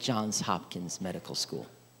at Johns Hopkins Medical School.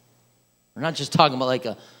 We're not just talking about like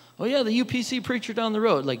the UPC preacher down the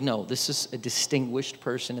road. Like, no, this is a distinguished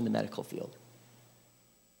person in the medical field.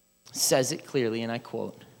 Says it clearly, and I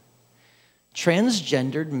quote,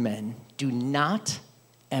 "Transgendered men do not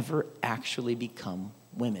ever actually become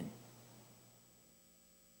women."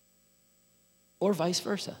 Or vice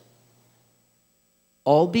versa.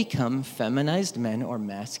 All become feminized men or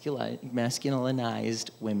masculinized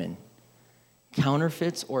women,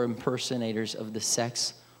 counterfeits or impersonators of the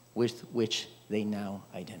sex with which they now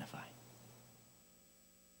identify.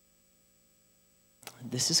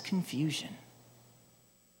 This is confusion.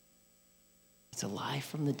 It's a lie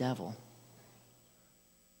from the devil.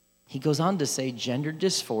 He goes on to say gender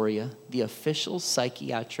dysphoria, the official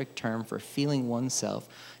psychiatric term for feeling oneself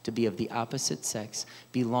to be of the opposite sex,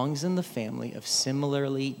 belongs in the family of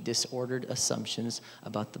similarly disordered assumptions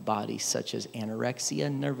about the body, such as anorexia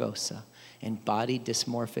nervosa and body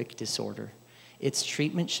dysmorphic disorder. Its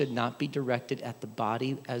treatment should not be directed at the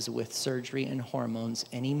body as with surgery and hormones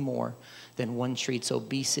any more than one treats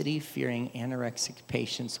obesity, fearing anorexic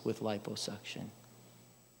patients with liposuction.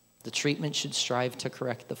 The treatment should strive to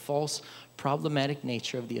correct the false, problematic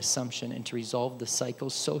nature of the assumption and to resolve the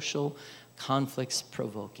psychosocial conflicts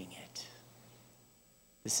provoking it.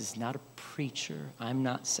 This is not a preacher. I'm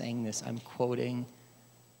not saying this. I'm quoting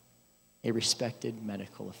a respected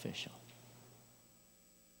medical official.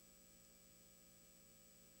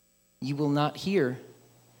 You will not hear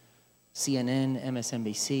CNN,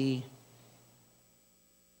 MSNBC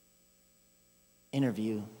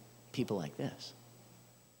interview people like this.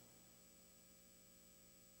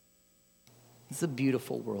 It's a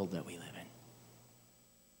beautiful world that we live in.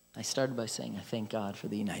 I started by saying I thank God for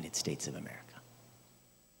the United States of America.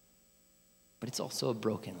 But it's also a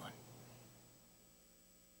broken one.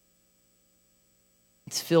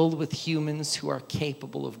 It's filled with humans who are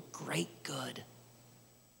capable of great good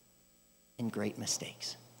and great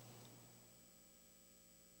mistakes.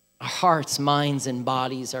 Our hearts, minds, and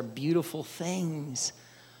bodies are beautiful things,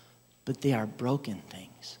 but they are broken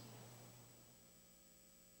things.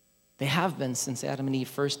 They have been since Adam and Eve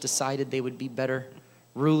first decided they would be better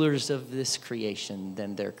rulers of this creation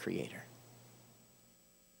than their creator.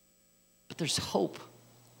 But there's hope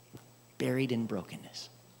buried in brokenness.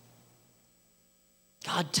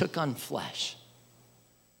 God took on flesh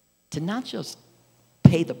to not just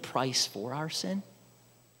pay the price for our sin,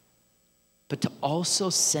 but to also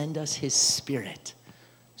send us his Spirit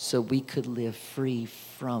so we could live free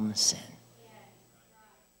from sin.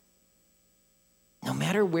 No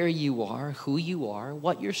matter where you are, who you are,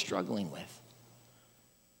 what you're struggling with.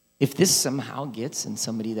 If this somehow gets, and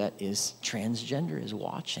somebody that is transgender is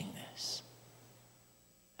watching this,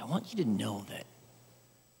 I want you to know that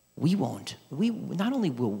not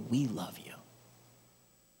only will we love you,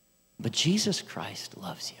 but Jesus Christ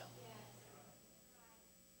loves you.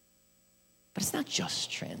 But it's not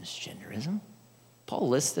just transgenderism. Paul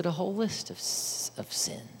listed a whole list of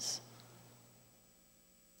sins.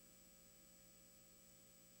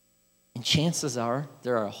 And chances are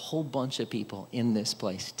there are a whole bunch of people in this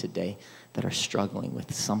place today that are struggling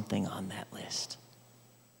with something on that list.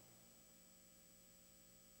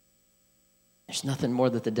 There's nothing more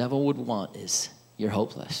that the devil would want is you're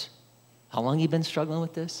hopeless. How long have you been struggling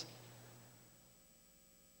with this?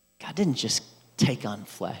 God didn't just take on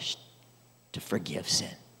flesh to forgive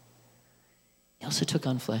sin. He also took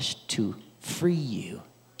on flesh to free you,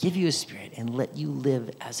 give you a spirit, and let you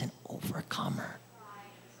live as an overcomer.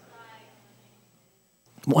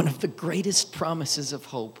 One of the greatest promises of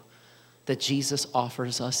hope that Jesus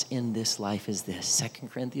offers us in this life is this, 2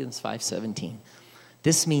 Corinthians 5:17.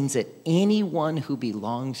 This means that anyone who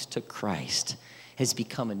belongs to Christ has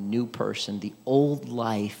become a new person. The old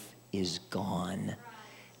life is gone.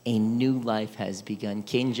 A new life has begun.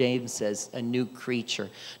 King James says a new creature.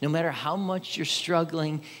 No matter how much you're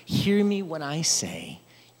struggling, hear me when I say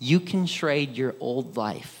you can trade your old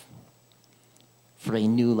life for a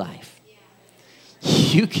new life.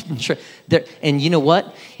 You can and you know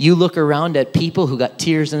what? You look around at people who got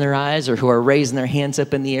tears in their eyes or who are raising their hands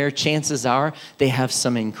up in the air, chances are they have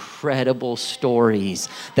some incredible stories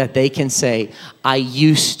that they can say, I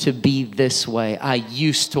used to be this way. I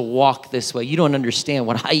used to walk this way. You don't understand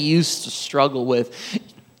what I used to struggle with.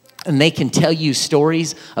 And they can tell you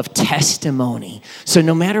stories of testimony. So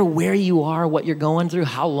no matter where you are, what you're going through,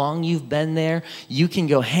 how long you've been there, you can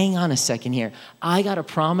go, hang on a second here. I got a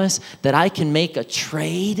promise that I can make a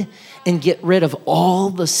trade and get rid of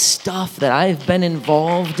all the stuff that I've been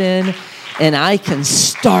involved in, and I can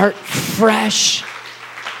start fresh.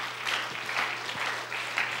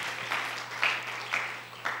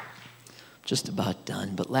 Just about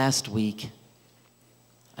done. But last week,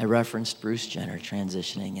 I referenced Bruce Jenner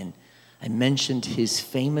transitioning, and I mentioned his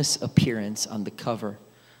famous appearance on the cover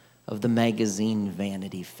of the magazine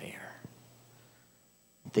Vanity Fair.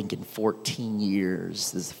 I'm thinking 14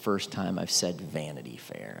 years. This is the first time I've said Vanity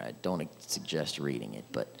Fair. I don't suggest reading it,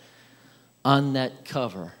 but on that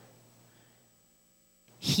cover,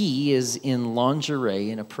 he is in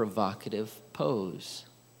lingerie in a provocative pose.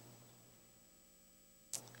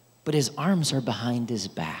 But his arms are behind his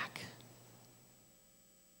back.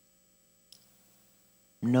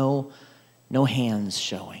 No hands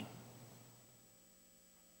showing.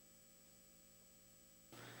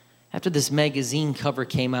 After this magazine cover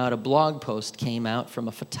came out, a blog post came out from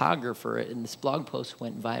a photographer, and this blog post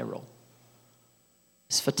went viral.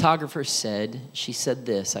 This photographer she said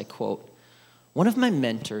this, I quote, "One of my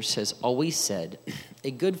mentors has always said,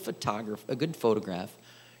 a good photograph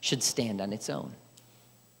should stand on its own.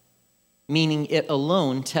 Meaning it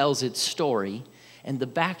alone tells its story, and the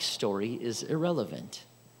backstory is irrelevant.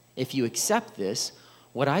 If you accept this,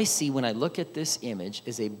 what I see when I look at this image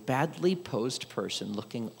is a badly posed person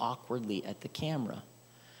looking awkwardly at the camera.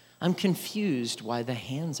 I'm confused why the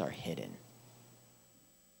hands are hidden.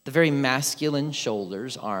 The very masculine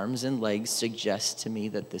shoulders, arms, and legs suggest to me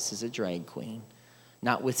that this is a drag queen,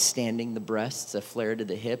 notwithstanding the breasts, a flare to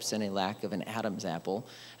the hips, and a lack of an Adam's apple,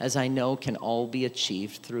 as I know can all be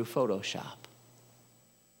achieved through Photoshop.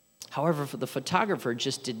 However, the photographer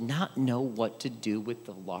just did not know what to do with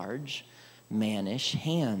the large, mannish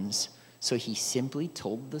hands, so he simply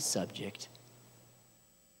told the subject,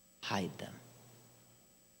 hide them.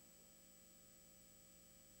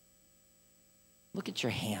 Look at your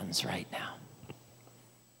hands right now.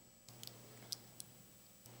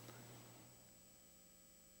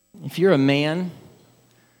 If you're a man,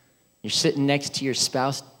 you're sitting next to your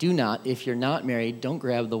spouse, do not, if you're not married, don't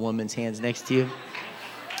grab the woman's hands next to you.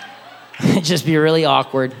 It'd just be really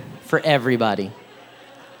awkward for everybody.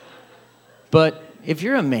 But if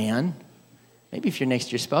you're a man, maybe if you're next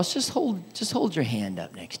to your spouse, just hold your hand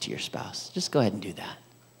up next to your spouse. Just go ahead and do that.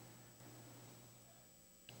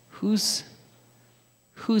 Whose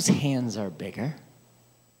hands are bigger?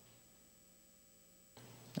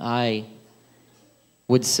 I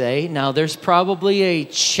would say, now there's probably a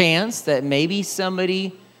chance that maybe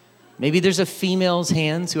there's a female's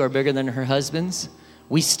hands who are bigger than her husband's.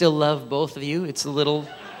 We still love both of you. It's a little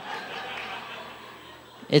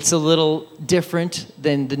different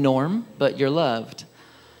than the norm, but you're loved.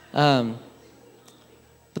 But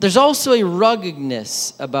there's also a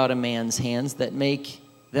ruggedness about a man's hands that make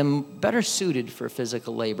them better suited for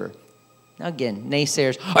physical labor. Now again,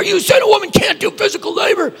 naysayers, are you saying a woman can't do physical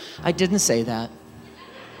labor? I didn't say that.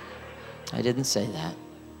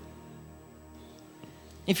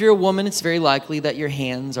 If you're a woman, it's very likely that your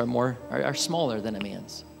hands are smaller than a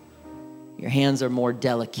man's. Your hands are more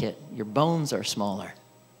delicate. Your bones are smaller.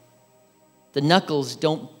 The knuckles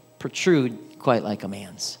don't protrude quite like a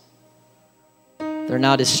man's. They're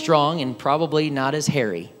not as strong and probably not as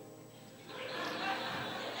hairy.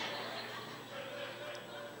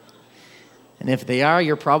 And if they are,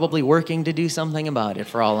 you're probably working to do something about it,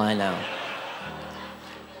 for all I know.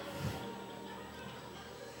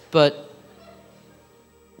 But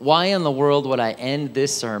why in the world would I end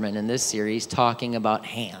this sermon in this series talking about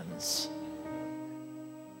hands?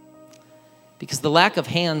 Because the lack of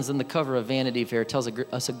hands in the cover of Vanity Fair tells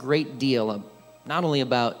us a great deal, not only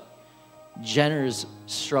about Jenner's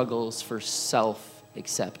struggles for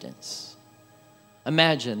self-acceptance.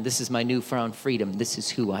 Imagine, this is my newfound freedom, this is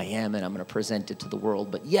who I am, and I'm going to present it to the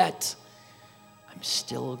world, but yet, I'm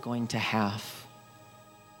still going to have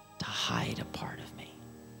to hide a part of me.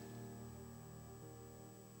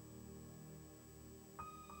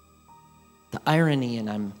 The irony,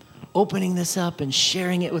 and I'm opening this up and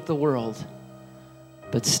sharing it with the world,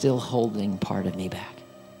 but still holding part of me back.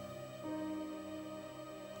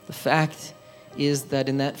 The fact is that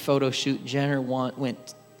in that photo shoot, Jenner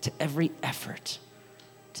went to every effort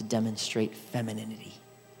to demonstrate femininity.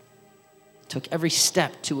 Took every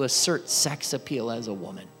step to assert sex appeal as a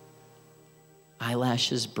woman.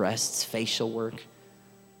 Eyelashes, breasts, facial work,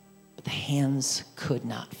 but the hands could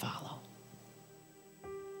not follow.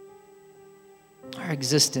 Our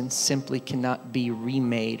existence simply cannot be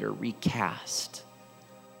remade or recast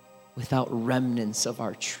without remnants of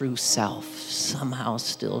our true self somehow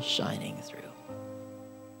still shining through.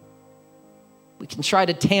 We can try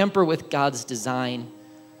to tamper with God's design,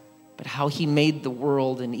 but how He made the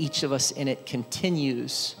world and each of us in it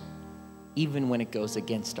continues even when it goes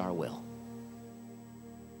against our will.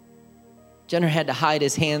 Jenner had to hide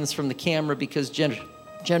his hands from the camera because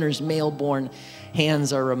Jenner's male-born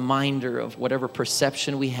hands are a reminder of whatever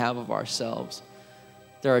perception we have of ourselves.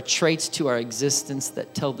 There are traits to our existence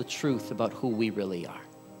that tell the truth about who we really are.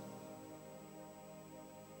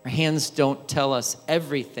 Our hands don't tell us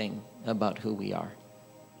everything about who we are,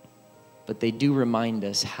 but they do remind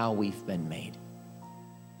us how we've been made.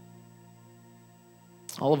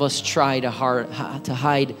 All of us try to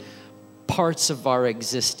hide parts of our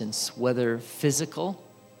existence, whether physical.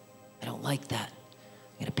 I don't like that.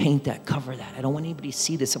 I'm going to paint that, cover that. I don't want anybody to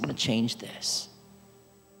see this. I'm going to change this.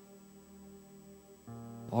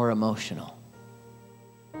 Or emotional.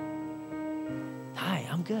 Hi,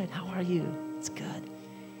 I'm good. How are you? It's good.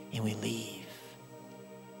 And we leave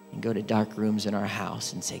and go to dark rooms in our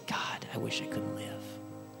house and say, God, I wish I couldn't live.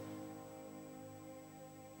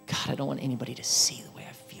 God, I don't want anybody to see the way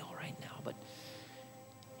I feel right now, but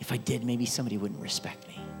if I did, maybe somebody wouldn't respect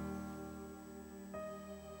me.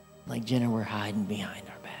 Like Jenna, we're hiding behind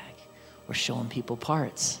our back. We're showing people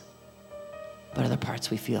parts, but other parts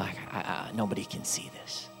we feel like nobody can see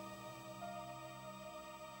this.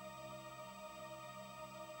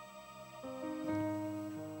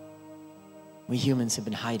 We humans have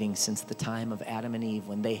been hiding since the time of Adam and Eve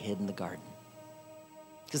when they hid in the garden.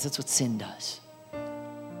 Because that's what sin does.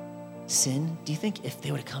 Sin, do you think if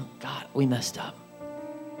they would have come, God, we messed up.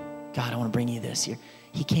 God, I want to bring you this here.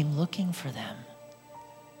 He came looking for them.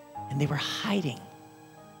 And they were hiding,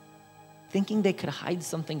 thinking they could hide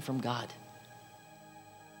something from God.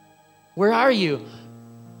 Where are you?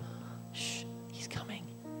 Shh, he's coming.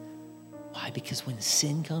 Why? Because when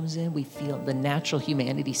sin comes in, we feel the natural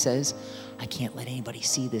humanity says, I can't let anybody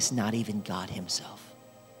see this, not even God himself.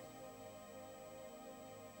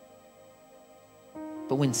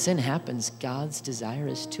 But when sin happens, God's desire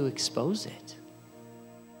is to expose it,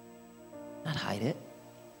 not hide it.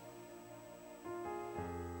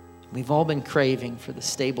 We've all been craving for the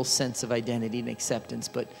stable sense of identity and acceptance,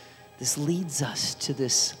 but this leads us to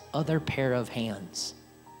this other pair of hands.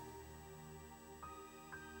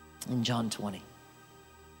 In John 20.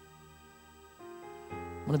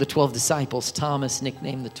 One of the 12 disciples, Thomas,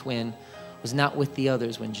 nicknamed the twin, was not with the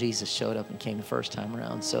others when Jesus showed up and came the first time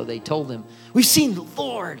around. So they told him, we've seen the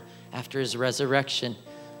Lord after his resurrection.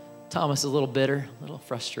 Thomas is a little bitter, a little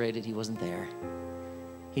frustrated he wasn't there.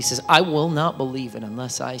 He says, I will not believe it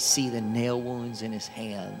unless I see the nail wounds in his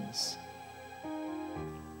hands.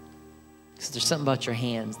 Because there's something about your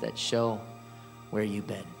hands that show where you've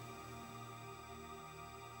been.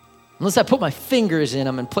 Unless I put my fingers in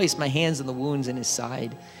him and place my hands in the wounds in his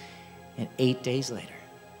side. And 8 days later,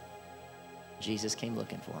 Jesus came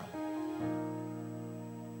looking for him.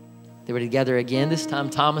 They were together again. This time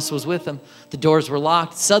Thomas was with them. The doors were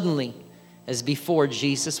locked. Suddenly, as before,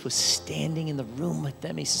 Jesus was standing in the room with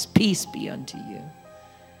them. He says, peace be unto you.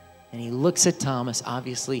 And he looks at Thomas.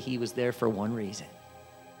 Obviously, he was there for one reason.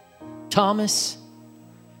 Thomas,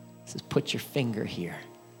 he says, put your finger here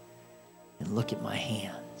and look at my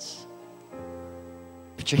hands.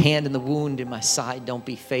 Put your hand in the wound in my side. Don't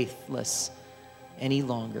be faithless any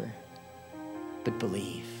longer, but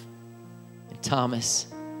believe. And Thomas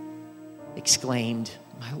exclaimed,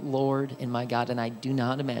 my Lord and my God. And I do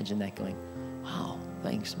not imagine that going, wow,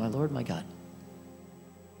 thanks, my Lord, my God.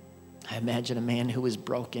 I imagine a man who was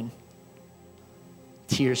broken,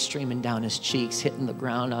 tears streaming down his cheeks, hitting the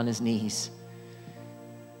ground on his knees,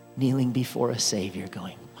 kneeling before a Savior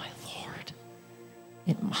going, my Lord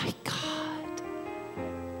and my God.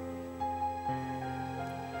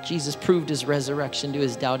 Jesus proved his resurrection to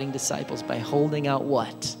his doubting disciples by holding out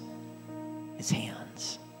what? His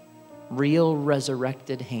hands. Real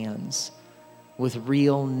resurrected hands with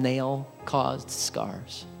real nail-caused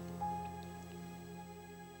scars.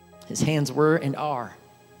 His hands were and are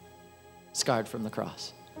scarred from the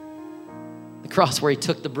cross. The cross where he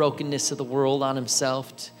took the brokenness of the world on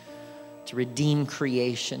himself to redeem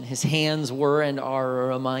creation. His hands were and are a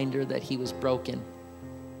reminder that he was broken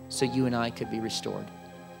so you and I could be restored.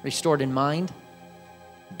 Restored in mind,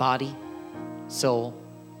 body, soul,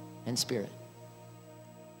 and spirit.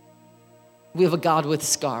 We have a God with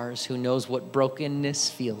scars who knows what brokenness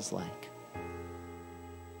feels like.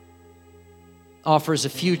 Offers a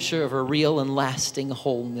future of a real and lasting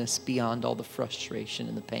wholeness beyond all the frustration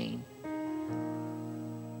and the pain.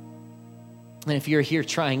 And if you're here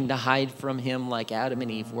trying to hide from him like Adam and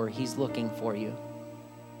Eve were, he's looking for you.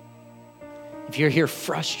 If you're here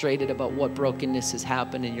frustrated about what brokenness has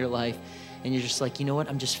happened in your life, and you're just like, you know what,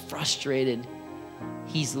 I'm just frustrated.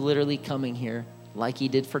 He's literally coming here like he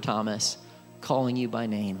did for Thomas, calling you by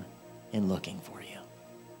name and looking for you.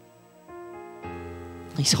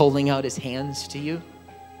 He's holding out his hands to you.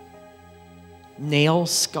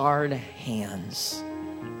 Nail-scarred hands.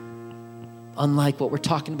 Unlike what we're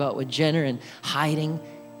talking about with Jenner and hiding,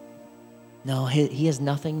 No, he has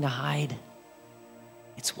nothing to hide.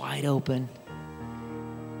 It's wide open.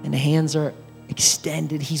 And the hands are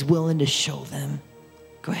extended. He's willing to show them.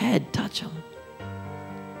 Go ahead, touch them.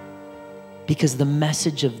 Because the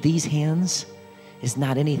message of these hands is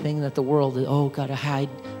not anything that the world, gotta hide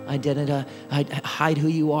identity, hide who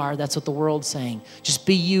you are. That's what the world's saying. Just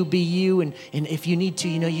be you. And if you need to,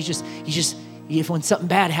 if when something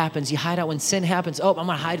bad happens, you hide out. When sin happens, I'm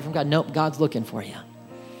gonna hide from God. Nope, God's looking for you.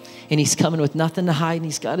 And he's coming with nothing to hide, and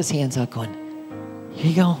he's got his hands out going, here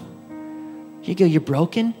you go. Here you go, you're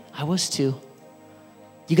broken? I was too.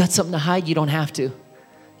 You got something to hide? You don't have to.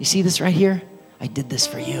 You see this right here? I did this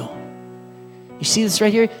for you. You see this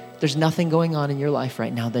right here? There's nothing going on in your life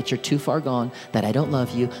right now that you're too far gone, that I don't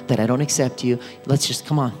love you, that I don't accept you. Let's just,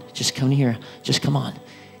 come on. Just come here. Just come on.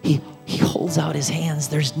 He holds out his hands.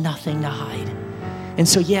 There's nothing to hide. And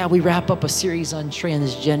so, we wrap up a series on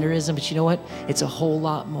transgenderism, but you know what? It's a whole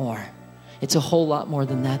lot more. It's a whole lot more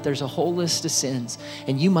than that. There's a whole list of sins,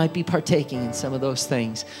 and you might be partaking in some of those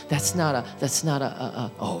things. That's not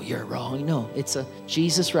a oh, you're wrong. No, it's a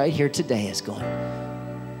Jesus right here today is going,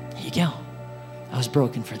 here you go. I was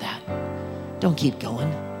broken for that. Don't keep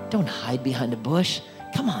going. Don't hide behind a bush.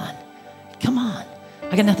 Come on.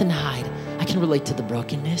 I got nothing to hide. I can relate to the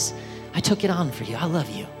brokenness. I took it on for you. I love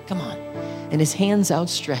you. Come on. And his hands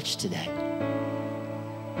outstretched today.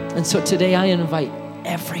 And so today I invite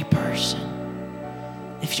every person,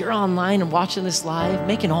 if you're online and watching this live,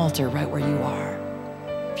 make an altar right where you are.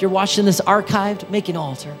 If you're watching this archived, make an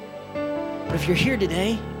altar. But if you're here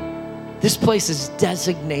today, this place is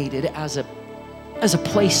designated as a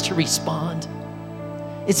place to respond.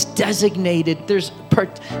 It's designated.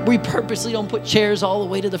 We purposely don't put chairs all the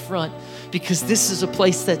way to the front because this is a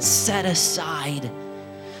place that's set aside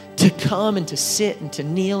to come and to sit and to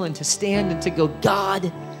kneel and to stand and to go,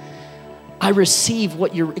 God, I receive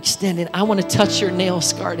what you're extending. I want to touch your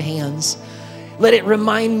nail-scarred hands. Let it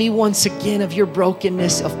remind me once again of your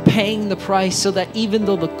brokenness, of paying the price so that even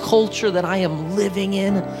though the culture that I am living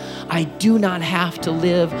in, I do not have to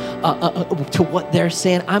live to what they're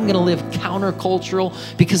saying. I'm going to live countercultural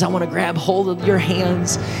because I want to grab hold of your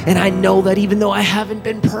hands. And I know that even though I haven't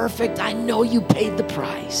been perfect, I know you paid the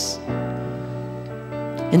price.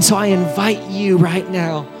 And so I invite you right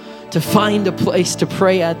now to find a place to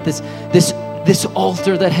pray at this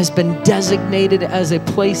altar that has been designated as a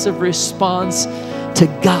place of response to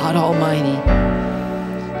God Almighty.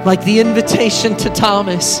 Like the invitation to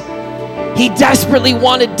Thomas, he desperately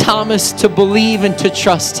wanted Thomas to believe and to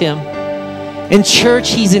trust him. In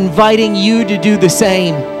church, he's inviting you to do the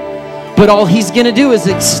same. But all he's going to do is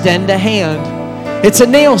extend a hand. It's a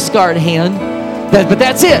nail-scarred hand, but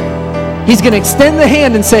that's it. He's going to extend the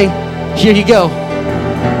hand and say, here you go.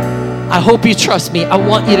 I hope you trust me. I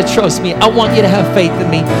want you to trust me. I want you to have faith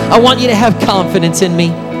in me. I want you to have confidence in me.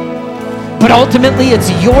 But ultimately,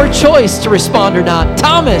 it's your choice to respond or not.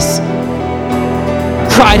 Thomas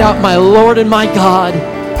cried out, my Lord and my God,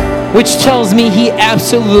 which tells me he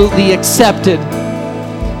absolutely accepted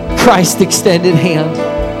Christ's extended hand.